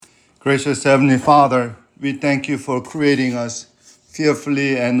Gracious Heavenly Father, we thank you for creating us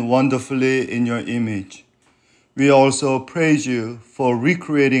fearfully and wonderfully in your image. We also praise you for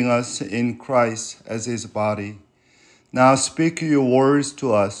recreating us in Christ as his body. Now speak your words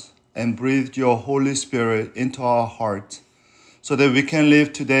to us and breathe your Holy Spirit into our hearts so that we can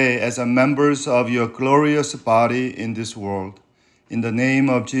live today as members of your glorious body in this world. In the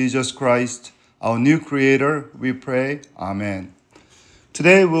name of Jesus Christ, our new Creator, we pray. Amen.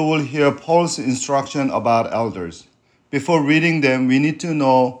 Today we will hear Paul's instruction about elders. Before reading them, we need to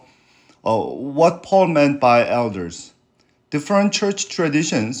know what Paul meant by elders. Different church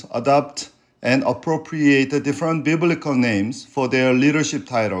traditions adopt and appropriate different biblical names for their leadership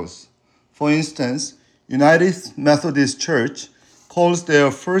titles. For instance, United Methodist Church calls their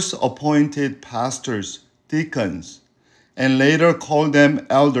first appointed pastors deacons and later called them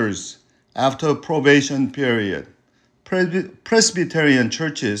elders after a probation period. Presbyterian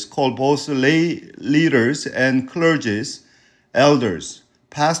churches call both lay leaders and clergies elders.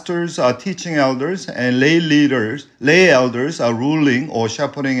 Pastors are teaching elders, and lay elders are ruling or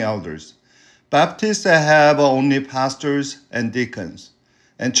shepherding elders. Baptists have only pastors and deacons.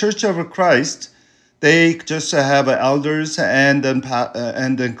 And Church of Christ, they just have elders and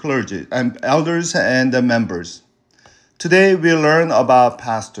then clergy, and elders and the members. Today we learn about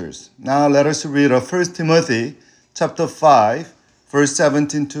pastors. Now let us read 1 Timothy chapter 5, verse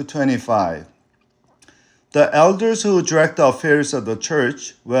 17 to 25. The elders who direct the affairs of the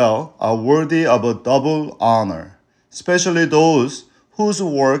church well are worthy of a double honor, especially those whose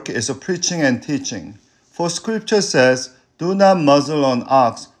work is preaching and teaching. For scripture says, "Do not muzzle an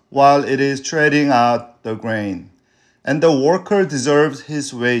ox while it is treading out the grain, and the worker deserves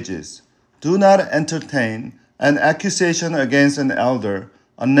his wages. Do not entertain an accusation against an elder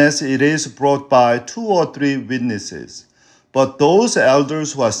unless it is brought by 2 or 3 witnesses. But those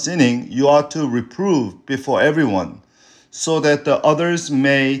elders who are sinning, you ought to reprove before everyone, so that the others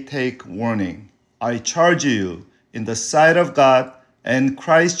may take warning. I charge you in the sight of God and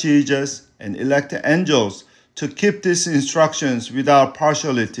Christ Jesus and elect angels to keep these instructions without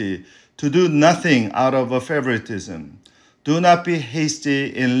partiality, to do nothing out of favoritism. Do not be hasty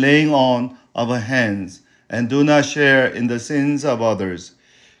in laying on of hands, and do not share in the sins of others.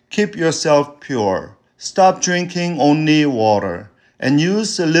 Keep yourself pure. Stop drinking only water, and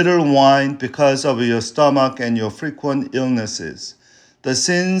use a little wine because of your stomach and your frequent illnesses. The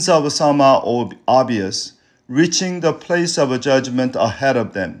sins of some are obvious, reaching the place of judgment ahead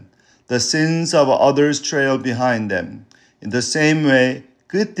of them. The sins of others trail behind them. In the same way,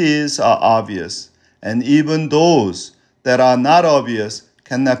 good deeds are obvious, and even those that are not obvious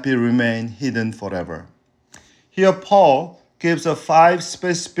cannot be remain hidden forever. Here, Paul gives 5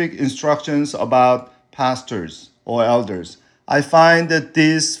 specific instructions about pastors or elders. I find that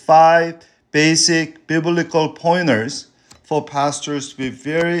these 5 basic biblical pointers for pastors to be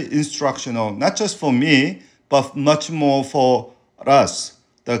very instructional, not just for me, but much more for us,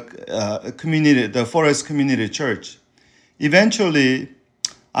 the community, the Forest Community Church. Eventually,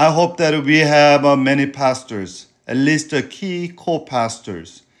 I hope that we have many pastors, at least the key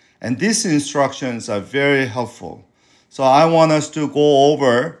co-pastors. And these instructions are very helpful. So I want us to go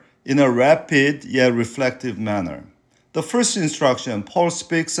over in a rapid yet reflective manner. The first instruction, Paul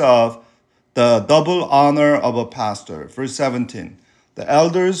speaks of the double honor of a pastor. Verse 17, the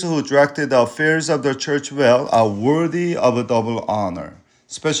elders who directed the affairs of the church well are worthy of a double honor,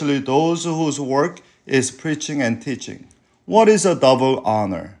 especially those whose work is preaching and teaching. What is a double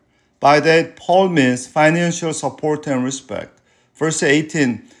honor? By that, Paul means financial support and respect. Verse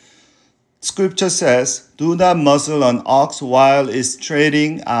 18, Scripture says, "Do not muzzle an ox while it's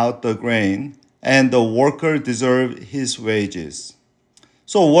treading out the grain, and the worker deserves his wages."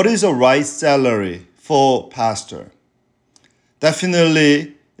 So what is a right salary for pastor?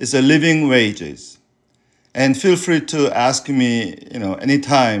 Definitely it's a living wages. And feel free to ask me,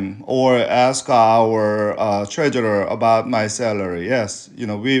 anytime, or ask our treasurer about my salary. Yes,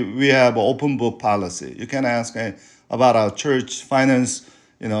 we have an open book policy. You can ask about our church finance,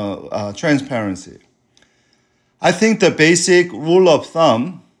 transparency. I think the basic rule of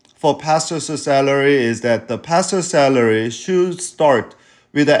thumb for pastor's salary is that the pastor's salary should start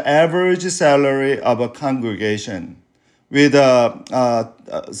with the average salary of a congregation, with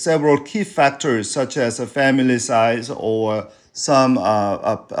several key factors such as a family size or some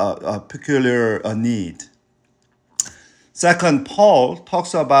peculiar need. Second, Paul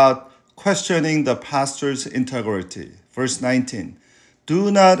talks about questioning the pastor's integrity. Verse 19,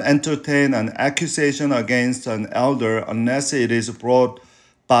 "Do not entertain an accusation against an elder unless it is brought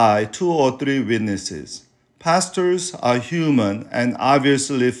by 2 or 3 witnesses." Pastors are human and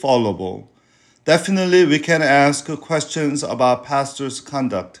obviously fallible. Definitely, we can ask questions about pastors'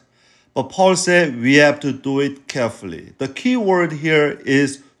 conduct, but Paul said we have to do it carefully. The key word here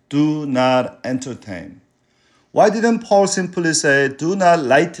is do not entertain. Why didn't Paul simply say, do not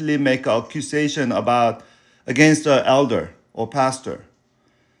lightly make accusation against the elder or pastor?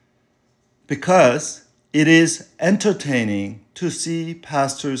 Because it is entertaining to see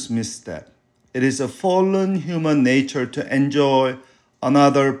pastors misstep. It is a fallen human nature to enjoy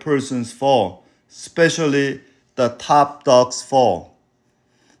another person's fall, especially the top dog's fall.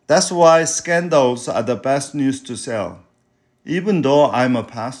 That's why scandals are the best news to sell. Even though I'm a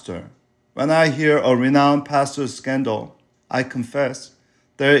pastor, when I hear a renowned pastor's scandal, I confess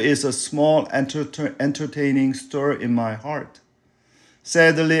there is a small entertaining stir in my heart.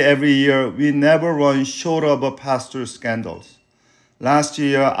 Sadly, every year we never run short of a pastor's scandals. Last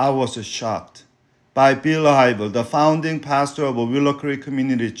year, I was shocked by Bill Hybel, the founding pastor of Willow Creek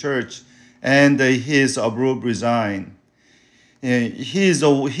Community Church, and his abrupt resign. He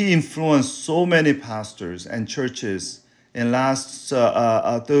influenced so many pastors and churches in last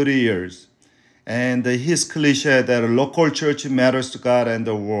 30 years. And his cliche that a local church matters to God and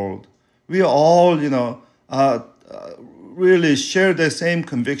the world. We all, really share the same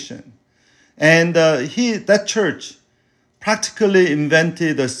conviction. And that church practically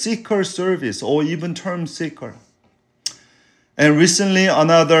invented a seeker service or even term seeker. And recently,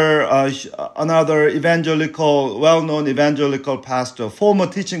 another evangelical, well-known evangelical pastor, former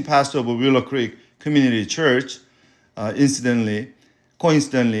teaching pastor of Willow Creek Community Church, coincidentally,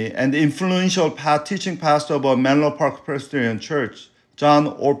 and the influential teaching pastor of Menlo Park Presbyterian Church, John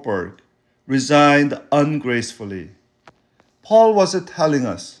Ortberg, resigned ungracefully. Paul was telling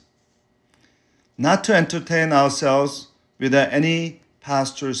us not to entertain ourselves with any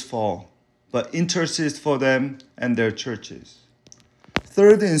pastor's fall, but intercede for them and their churches.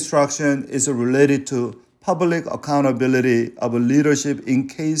 Third instruction is related to public accountability of leadership in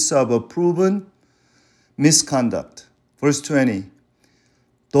case of a proven misconduct. Verse 20,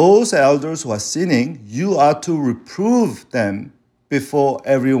 those elders who are sinning, you are to reprove them before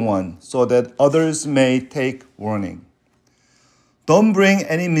everyone so that others may take warning. Don't bring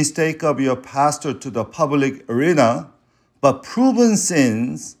any mistake of your pastor to the public arena, but proven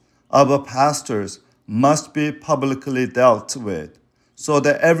sins of pastors must be publicly dealt with so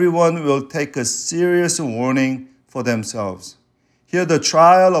that everyone will take a serious warning for themselves. Here, the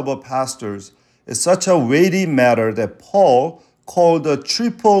trial of pastors is such a weighty matter that Paul called the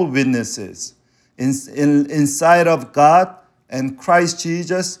triple witnesses inside of God and Christ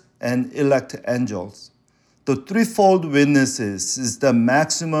Jesus and elect angels. The threefold witnesses is the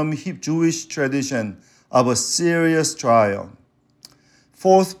maximum Jewish tradition of a serious trial.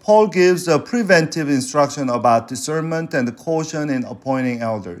 Fourth, Paul gives a preventive instruction about discernment and caution in appointing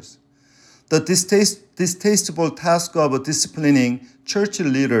elders. The distasteful task of disciplining church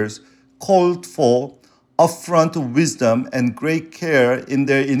leaders called for upfront wisdom and great care in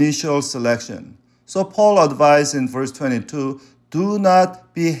their initial selection. So Paul advised in verse 22, do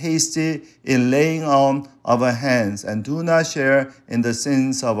not be hasty in laying on of hands and do not share in the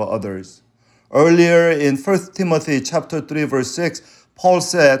sins of others. Earlier in 1 Timothy chapter 3, verse 6, Paul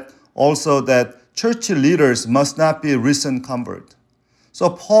said also that church leaders must not be recent converts.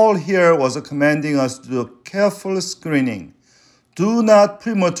 So Paul here was commanding us to do careful screening. Do not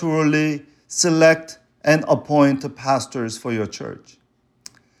prematurely select and appoint pastors for your church.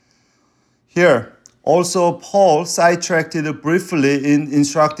 Here, also Paul sidetracked briefly in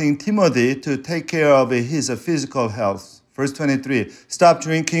instructing Timothy to take care of his physical health. Verse 23, stop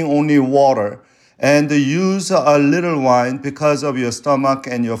drinking only water and use a little wine because of your stomach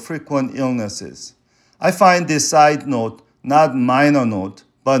and your frequent illnesses. I find this side note not minor note,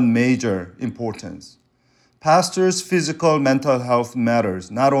 but major importance. Pastor's physical mental health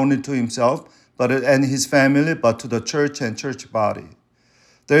matters not only to himself and his family, but to the church and church body.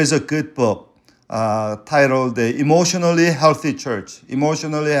 There is a good book titled The Emotionally Healthy Church,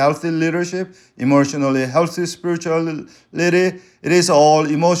 Emotionally Healthy Leadership, Emotionally Healthy Spirituality. It is all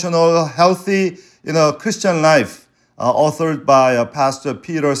emotional, healthy, Christian life, authored by Pastor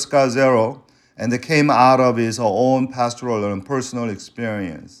Peter Scazzaro, and it came out of his own pastoral and personal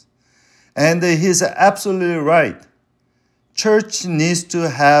experience. And he's absolutely right. Church needs to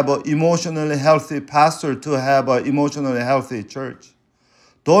have an emotionally healthy pastor to have an emotionally healthy church.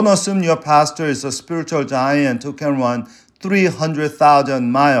 Don't assume your pastor is a spiritual giant who can run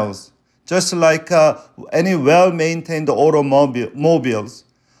 300,000 miles. Just like any well-maintained automobiles,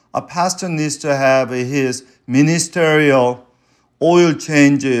 a pastor needs to have his ministerial oil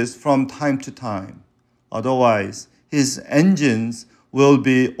changes from time to time. Otherwise, his engines will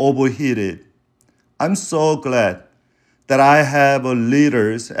be overheated. I'm so glad that I have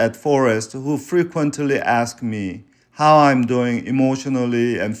leaders at Forest who frequently ask me how I'm doing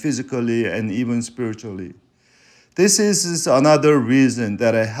emotionally and physically and even spiritually. This is another reason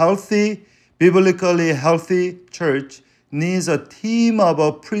that a healthy, biblically healthy church needs a team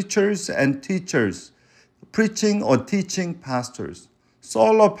of preachers and teachers, preaching or teaching pastors.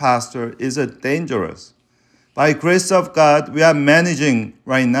 Solo pastor is dangerous. By grace of God, we are managing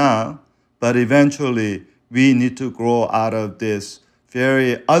right now, but eventually we need to grow out of this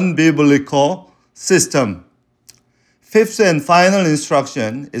very unbiblical system. Fifth and final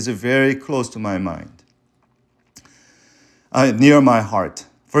instruction is very close to my mind, near my heart.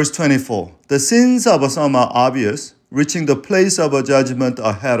 Verse 24, the sins of some are obvious, reaching the place of a judgment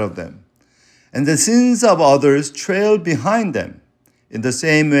ahead of them, and the sins of others trail behind them. In the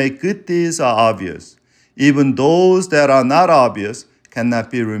same way, good deeds are obvious. Even those that are not obvious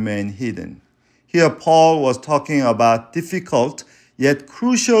cannot be remain hidden. Here, Paul was talking about difficult yet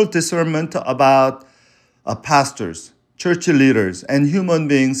crucial discernment about pastors, church leaders, and human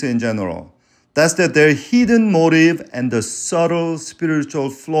beings in general. That's that their hidden motive and the subtle spiritual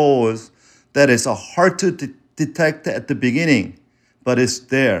flaws that is hard to detect at the beginning, but it's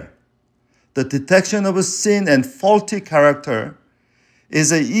there. The detection of a sin and faulty character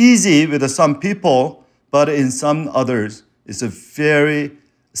is easy with some people, but in some others, it's very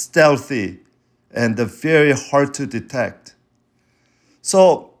stealthy and very hard to detect.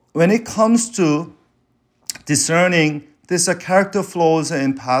 So when it comes to discerning these character flaws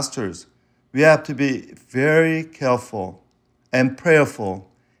in pastors, we have to be very careful and prayerful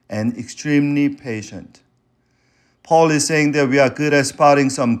and extremely patient. Paul is saying that we are good at spotting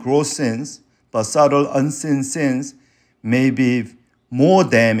some gross sins, but subtle unseen sins may be more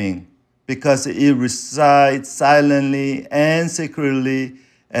damning because it resides silently and secretly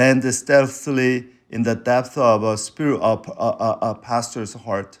and stealthily in the depth of a pastor's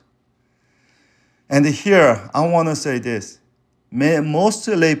heart. And here, I want to say this. Most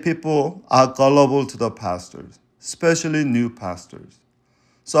lay people are gullible to the pastors, especially new pastors.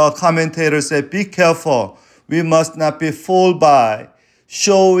 So a commentator said, be careful. We must not be fooled by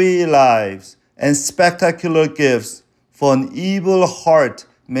showy lives and spectacular gifts, for an evil heart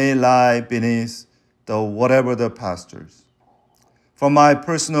may lie beneath whatever the pastors. From my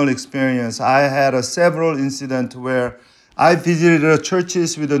personal experience, I had several incidents where I visited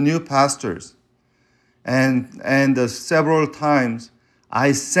churches with the new pastors. And several times,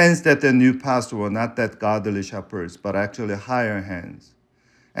 I sensed that the new pastor were not that godly shepherds, but actually higher hands.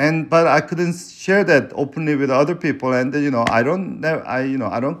 But I couldn't share that openly with other people. And I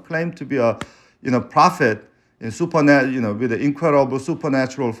don't claim to be a prophet in with an incredible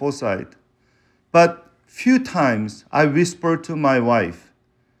supernatural foresight. But few times I whispered to my wife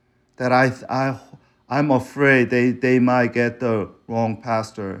that I'm afraid they might get the wrong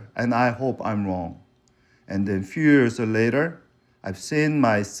pastor, and I hope I'm wrong. And then a few years later, I've seen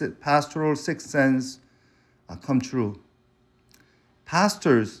my pastoral sixth sense come true.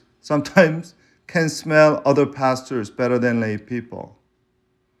 Pastors sometimes can smell other pastors better than lay people.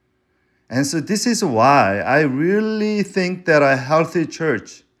 And so this is why I really think that a healthy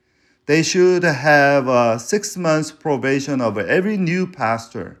church, they should have a 6 months probation of every new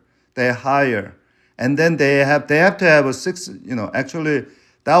pastor they hire. And then they have to have a actually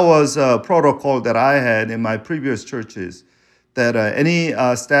that was a protocol that I had in my previous churches, that any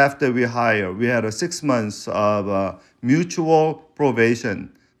staff that we hire, we had 6 months of mutual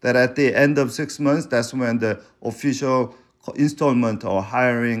probation, that at the end of 6 months, that's when the official installment or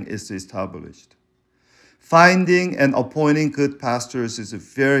hiring is established. Finding and appointing good pastors is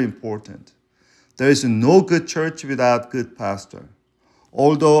very important. There is no good church without good pastor.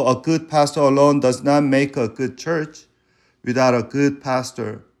 Although a good pastor alone does not make a good church, without a good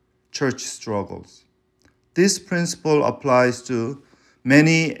pastor, church struggles. This principle applies to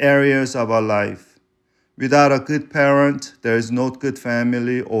many areas of our life. Without a good parent, there is no good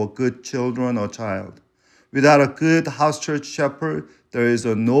family or good children or child. Without a good house church shepherd, there is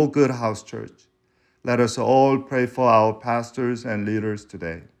no good house church. Let us all pray for our pastors and leaders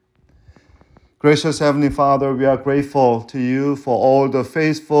today. Gracious Heavenly Father, we are grateful to you for all the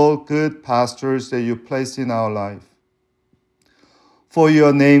faithful, good pastors that you placed in our life. For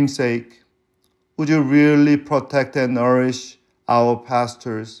your name's sake, would you really protect and nourish our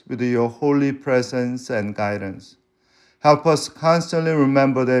pastors with your holy presence and guidance? Help us constantly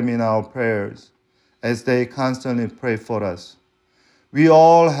remember them in our prayers as they constantly pray for us. We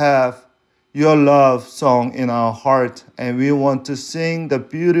all have your love song in our heart, and we want to sing the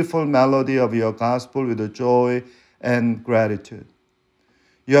beautiful melody of your gospel with joy and gratitude.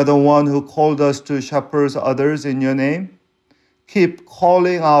 You are the one who called us to shepherd others in your name. Keep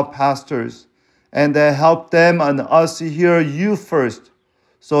calling our pastors and help them and us hear you first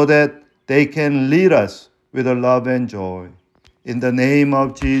so that they can lead us with love and joy. In the name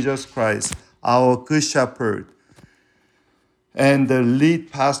of Jesus Christ, our good shepherd and the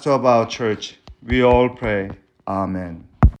lead pastor of our church, we all pray. Amen.